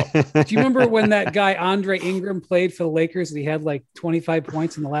checked out. Do you remember when that guy Andre Ingram played for the Lakers and he had like 25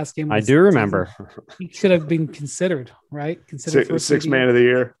 points in the last game? I do remember. He should have been considered, right? Considered sixth man of the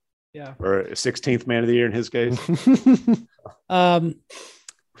year. Yeah. Or 16th man of the year in his case.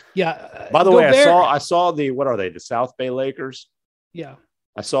 Yeah. By the way, I saw what are they? The South Bay Lakers. Yeah.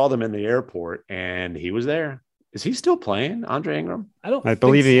 I saw them in the airport and he was there. Is he still playing, Andre Ingram? I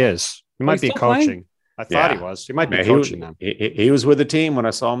believe he is. He might be coaching. Playing? I thought he was. He might be coaching them. He was with the team when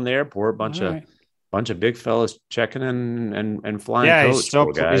I saw him in the airport. Bunch of big fellas checking in and flying. Yeah,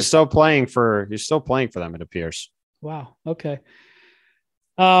 coach, he's still playing for them. It appears. Wow. Okay.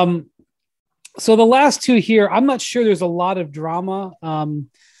 So the last two here, I'm not sure there's a lot of drama.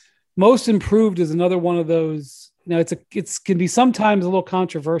 Most improved is another one of those. It can be sometimes a little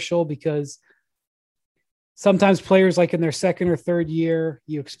controversial because sometimes players like in their second or third year,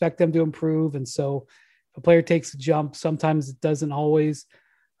 you expect them to improve. And so if a player takes a jump, sometimes it doesn't always.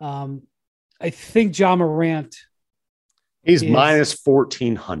 I think Ja Morant. He's minus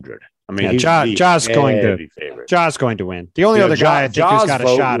 1,400. I mean, Ja's going to win. The only other guy I think who's got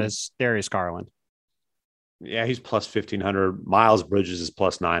a shot is Darius Garland. Yeah, he's plus 1,500. Miles Bridges is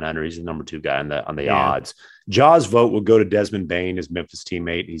plus 900. He's the number 2 guy on the odds. Ja's vote would go to Desmond Bane, his Memphis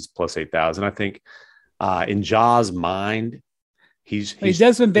teammate. He's plus 8,000. I think in Ja's mind, he's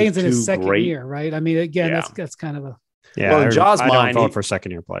Desmond Bane's in his second year, right? I mean, again, that's kind of a Well, in Ja's mind, I don't vote for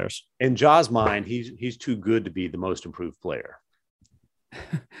second year players. In Ja's mind, he's too good to be the most improved player.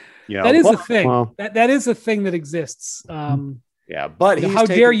 That is a thing. Well, that is a thing that exists. But how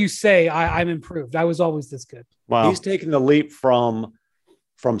dare you say I'm improved? I was always this good. Well, he's taken the leap from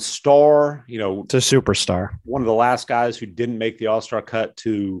star, to superstar. One of the last guys who didn't make the All-Star cut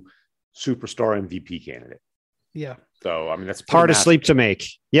to superstar MVP candidate. Yeah. So I mean that's hardest leap to make.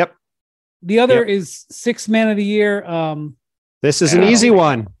 Yep. The other is 6th man of the year. This is an easy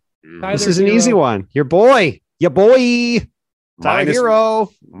one. This is an easy one. Your boy. Tyler Hero.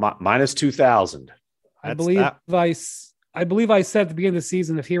 Minus 2,000. I believe I said at the beginning of the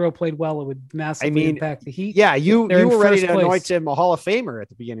season, if Hero played well, it would massively impact the Heat. Yeah, you were ready to anoint him a Hall of Famer at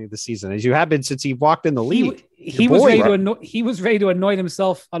the beginning of the season, as you have been since he walked in the league. He was ready to anoint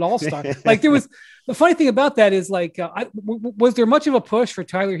himself an All-Star. The funny thing about that is was there much of a push for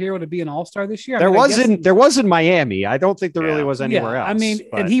Tyler Hero to be an All-Star this year? There was in Miami. I don't think there really was anywhere else. I mean,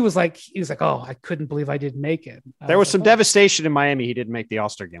 and he was like, oh, I couldn't believe I didn't make it. There was some devastation in Miami. He didn't make the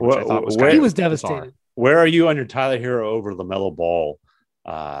All-Star game, which I thought was he was devastated. Bizarre. Where are you on your Tyler Hero over LaMelo Ball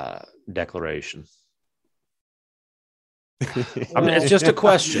declaration? I mean, it's just a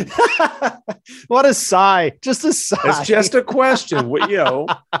question. What a sigh. Just a sigh. It's just a question.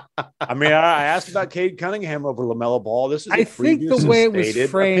 I mean, I asked about Cade Cunningham over LaMelo Ball. I think the way it was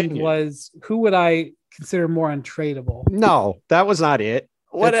framed was, who would I consider more untradeable? No, that was not it.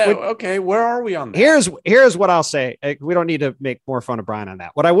 Okay, where are we on that? Here's what I'll say. We don't need to make more fun of Brian on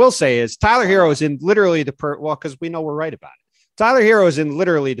that. What I will say is Tyler Hero is in literally because we know we're right about it. Tyler Hero is in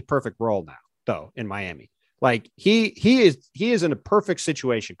literally the perfect role now, though, in Miami. Like he is in a perfect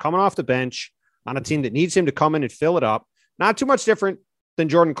situation, coming off the bench on a team that needs him to come in and fill it up. Not too much different than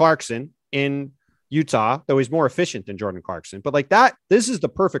Jordan Clarkson in Utah, though he's more efficient than Jordan Clarkson. But this is the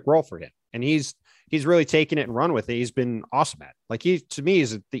perfect role for him, and he's really taken it and run with it. He's been awesome at it. To me,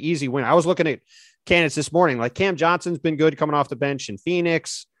 is the easy win. I was looking at candidates this morning. Like Cam Johnson's been good coming off the bench in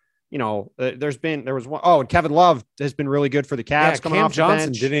Phoenix. There was one. Oh, and Kevin Love has been really good for the Cavs coming off the bench. Cam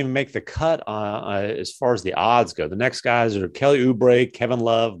Johnson didn't even make the cut as far as the odds go. The next guys are Kelly Oubre, Kevin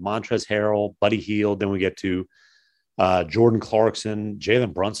Love, Montrezl Harrell, Buddy Hield. Then we get to Jordan Clarkson,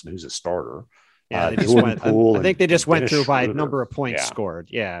 Jalen Brunson, who's a starter. Yeah, I think they just went through by number of points scored.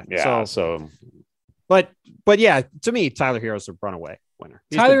 Yeah. So. But yeah, to me, Tyler Hero's a runaway winner.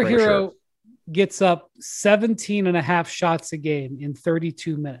 Tyler Hero gets up 17 and a half shots a game in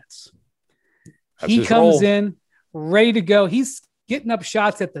 32 minutes. He comes in ready to go. He's getting up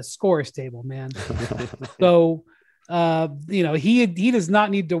shots at the scorer's table, man. So He does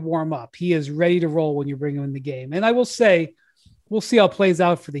not need to warm up. He is ready to roll when you bring him in the game. And I will say, we'll see how it plays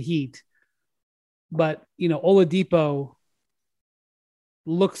out for the Heat. But, Oladipo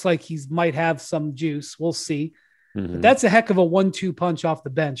looks like he might have some juice. We'll see. Mm-hmm. But that's a heck of a 1-2 punch off the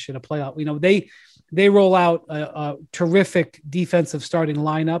bench in a playoff. They roll out a terrific defensive starting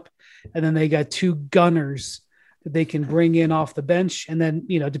lineup, and then they got two gunners that they can bring in off the bench. And then,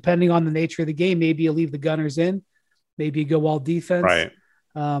 depending on the nature of the game, maybe you leave the gunners in, maybe you go all defense. Right.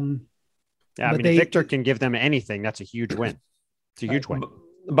 Victor can give them anything. That's a huge win. It's a huge win.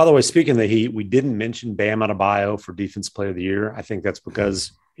 By the way, speaking of the Heat, we didn't mention Bam Adebayo for Defensive Player of the Year. I think that's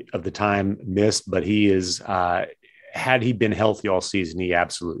because of the time missed, but he is, had he been healthy all season, he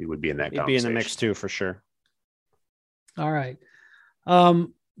absolutely would be in that conversation. He'd be in the mix too, for sure. All right.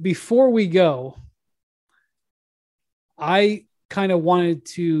 Before we go, I kind of wanted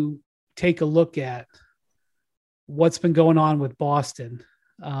to take a look at what's been going on with Boston.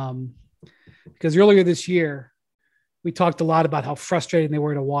 Because earlier this year, we talked a lot about how frustrating they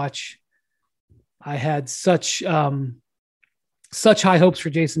were to watch. I had such high hopes for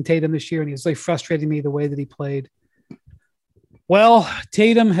Jason Tatum this year, and he was really frustrating me the way that he played. Well,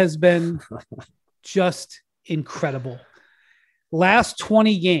 Tatum has been just incredible. Last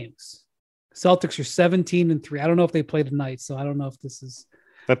 20 games, Celtics are 17-3. I don't know if they play tonight, so I don't know if this is.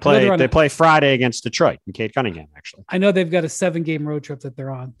 They play Friday against Detroit and Cade Cunningham, actually. I know they've got a 7-game road trip that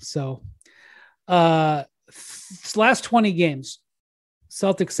they're on. So last 20 games,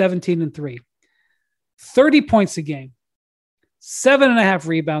 Celtics 17-3. 30 points a game, 7.5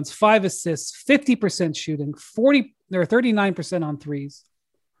 rebounds, 5 assists, 50% shooting, 39% on threes.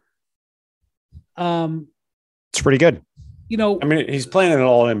 It's pretty good. He's playing at an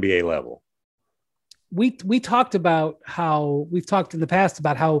all NBA level. We talked about how we've talked in the past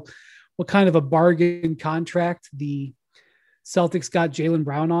about what kind of a bargain contract the Celtics got Jaylen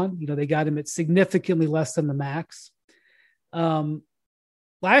Brown on. They got him at significantly less than the max.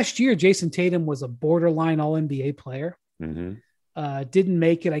 Last year, Jason Tatum was a borderline all NBA player. Mm-hmm. Didn't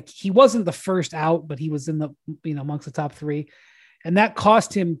make it. He wasn't the first out, but he was in the, amongst the top 3. And that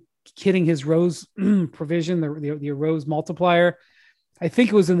cost him hitting his Rose provision, the Rose multiplier. I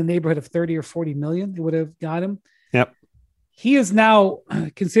think it was in the neighborhood of 30 or 40 million. It would have got him. Yep. He is now,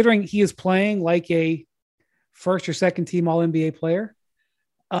 considering he is playing like a first or second team all NBA player.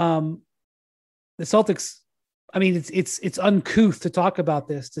 The Celtics, it's uncouth to talk about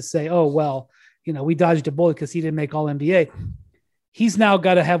this, to say, oh, well, we dodged a bullet because he didn't make all NBA. He's now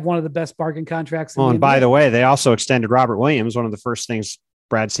got to have one of the best bargain contracts. And by the way, they also extended Robert Williams. One of the first things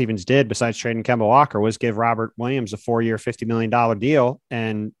Brad Stevens did, besides trading Kemba Walker, was give Robert Williams a 4-year, $50 million deal.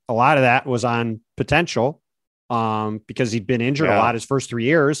 And a lot of that was on potential because he'd been injured a lot his first 3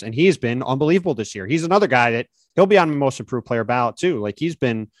 years, and he's been unbelievable this year. He's another guy that he'll be on the most improved player ballot too. Like, he's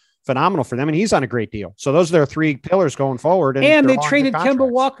been phenomenal for them, and he's on a great deal. So those are their 3 pillars going forward. And they traded Kemba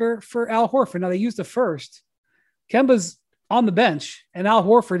Walker for Al Horford. Now they used the first. Kemba's on the bench, and Al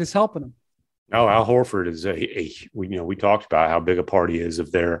Horford is helping him. Oh, Al Horford is we talked about how big a part he is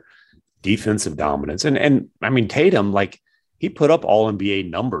of their defensive dominance. And Tatum, he put up all NBA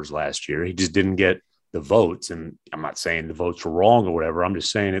numbers last year. He just didn't get the votes. And I'm not saying the votes were wrong or whatever. I'm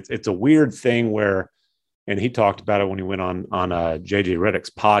just saying it's a weird thing where, and he talked about it when he went on JJ Redick's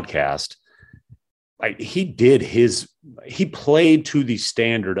podcast. He played to the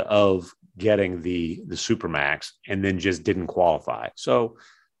standard of getting the Supermax and then just didn't qualify. So,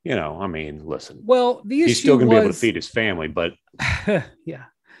 listen. Well, the issue he's still going to be able to feed his family, but yeah,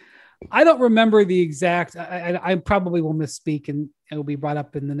 I don't remember the exact. I probably will misspeak, and it will be brought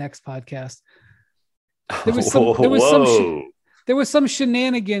up in the next podcast. There was some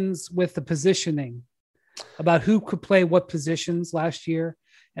shenanigans with the positioning about who could play what positions last year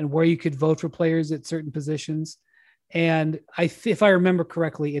and where you could vote for players at certain positions. And if I remember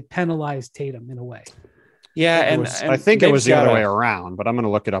correctly, it penalized Tatum in a way. Yeah, and I think it was the other way around, but I'm going to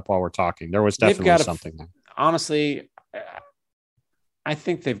look it up while we're talking. There was definitely something there. Honestly, I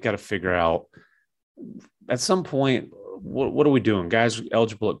think they've got to figure out at some point, what are we doing? Guys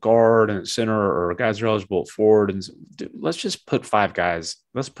eligible at guard and at center, or guys are eligible at forward? And let's just put 5 guys.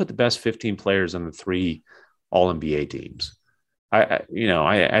 Let's put the best 15 players on the 3 All-NBA teams.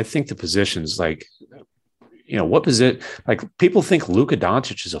 I think the positions what position? People think Luka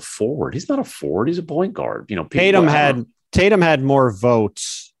Doncic is a forward. He's not a forward. He's a point guard. Tatum had more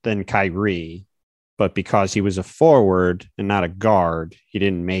votes than Kyrie, but because he was a forward and not a guard, he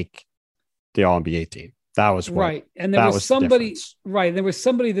didn't make the All-NBA team. That was right. And there was somebody right. There was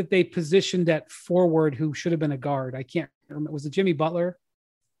somebody that they positioned at forward who should have been a guard. I can't remember. Was it Jimmy Butler?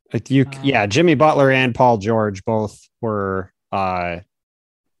 Jimmy Butler and Paul George both were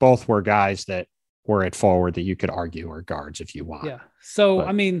guys that were at forward that you could argue are guards if you want. Yeah. So,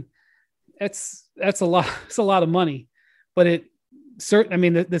 I mean, that's a lot. It's a lot of money, but the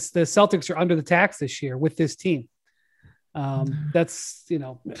Celtics are under the tax this year with this team. That's,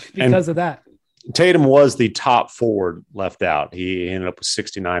 because of that. Tatum was the top forward left out. He ended up with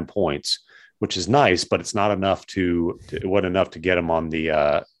 69 points, which is nice, but it's not enough it wasn't enough to get him on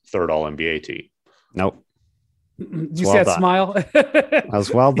the third All-NBA team. Nope. Did you see that smile? That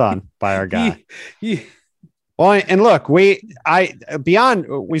was well done by our guy. Well, and look, we spent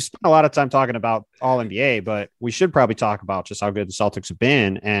a lot of time talking about All-NBA, but we should probably talk about just how good the Celtics have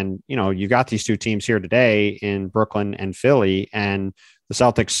been. And, you got these two teams here today in Brooklyn and Philly, and the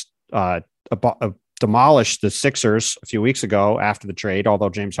Celtics demolished the Sixers a few weeks ago after the trade, although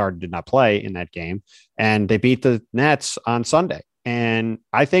James Harden did not play in that game, and they beat the Nets on Sunday. And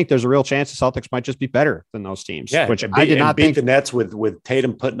I think there's a real chance the Celtics might just be better than those teams, which I did not beat the Nets with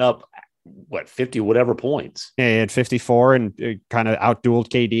Tatum putting up 50 whatever points. Yeah, he had 54 and kind of outdueled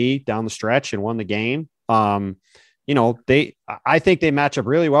KD down the stretch and won the game. I think they match up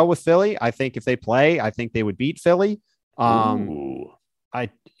really well with Philly. I think if they play, I think they would beat Philly.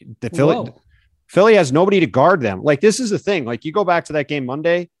 Philly has nobody to guard them. Like, this is the thing. Like, you go back to that game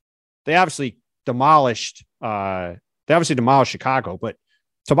Monday, they obviously demolished Chicago, but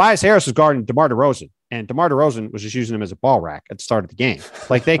Tobias Harris was guarding DeMar DeRozan, and DeMar DeRozan was just using him as a ball rack at the start of the game.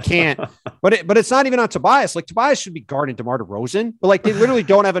 Like, they can't, but it's not even on Tobias. Like, Tobias should be guarding DeMar DeRozan, but like, they literally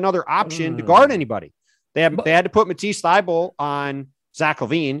don't have another option to guard anybody. They had to put Matisse Thybulle on Zach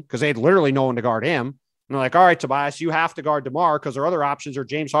LaVine because they had literally no one to guard him. And they're like, all right, Tobias, you have to guard DeMar because their other options are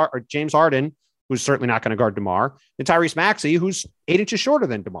James Harden, who's certainly not going to guard DeMar, and Tyrese Maxey, who's 8 inches shorter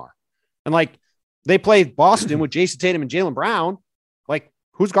than DeMar. And like, they played Boston with Jason Tatum and Jaylen Brown. Like,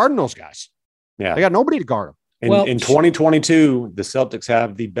 who's guarding those guys? Yeah. They got nobody to guard them. In 2022, the Celtics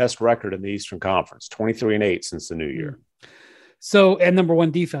have the best record in the Eastern Conference, 23-8 since the new year. So, and number one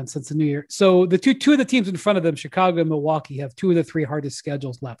defense since the new year. So the two of the teams in front of them, Chicago and Milwaukee, have 2 of the 3 hardest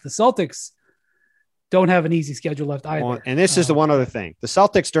schedules left. The Celtics don't have an easy schedule left either. Well, and this is the one other thing. The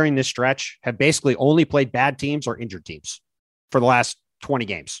Celtics during this stretch have basically only played bad teams or injured teams for the last 20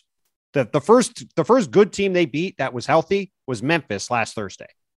 games. The first good team they beat that was healthy was Memphis last Thursday.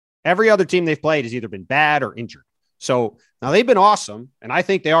 Every other team they've played has either been bad or injured. So now they've been awesome, and I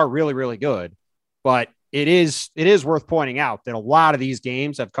think they are really, really good. But it is worth pointing out that a lot of these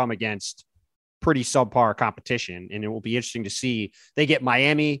games have come against pretty subpar competition, and it will be interesting to see. They get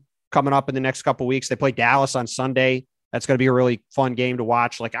Miami coming up in the next couple of weeks. They play Dallas on Sunday. That's going to be a really fun game to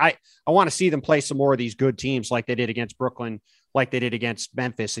watch. Like, I want to see them play some more of these good teams like they did against Brooklyn, like they did against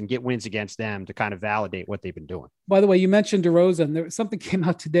Memphis, and get wins against them to kind of validate what they've been doing. By the way, you mentioned DeRozan. Something came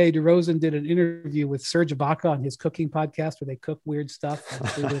out today. DeRozan did an interview with Serge Ibaka on his cooking podcast where they cook weird stuff.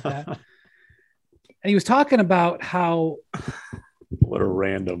 And he was talking about how what a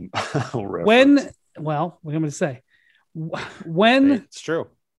random what I'm going to say, it's true.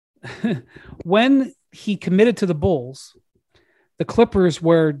 When he committed to the Bulls, the Clippers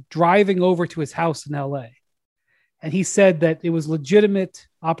were driving over to his house in LA. And he said that it was legitimate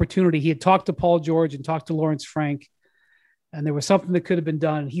opportunity. He had talked to Paul George and talked to Lawrence Frank, and there was something that could have been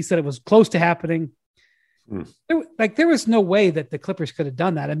done. He said it was close to happening. There was no way that the Clippers could have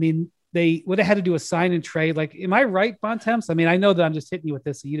done that. I mean, they would have had to do a sign and trade. Like, am I right, Bontemps? I mean, I know that I'm just hitting you with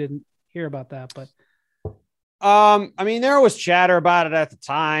this, so you didn't hear about that, but. I mean, there was chatter about it at the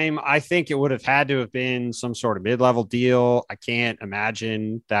time. I think it would have had to have been some sort of mid-level deal. I can't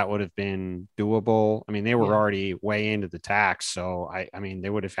imagine that would have been doable. I mean, they were already way into the tax. So I mean,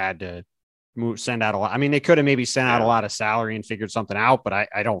 they would have had to send out a lot. I mean, they could have maybe sent out a lot of salary and figured something out, but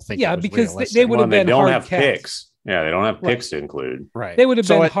I don't think. Yeah, because they would have been. They don't have picks. Yeah, they don't have picks to include. Right. They would have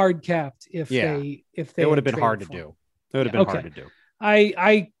been hard capped if they it would have been hard to do. It would have been hard to do.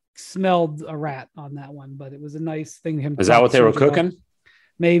 I smelled a rat on that one, but it was a nice thing. Is that what they were cooking?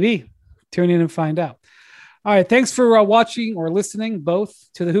 Maybe. Tune in and find out. All right. Thanks for watching or listening both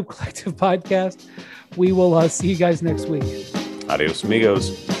to the Hoop Collective podcast. We will see you guys next week. Adios,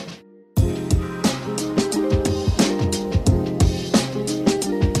 amigos.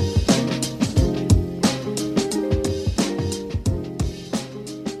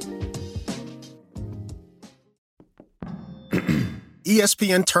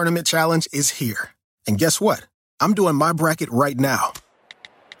 ESPN Tournament Challenge is here. And guess what? I'm doing my bracket right now.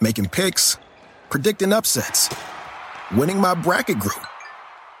 Making picks, predicting upsets, winning my bracket group,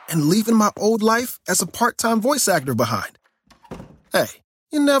 and leaving my old life as a part-time voice actor behind. Hey,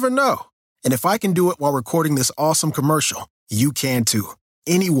 you never know. And if I can do it while recording this awesome commercial, you can too.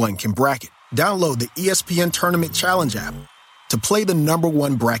 anyone can bracket. Download the ESPN Tournament Challenge app to play the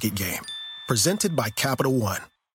 #1 bracket game. Presented by Capital One.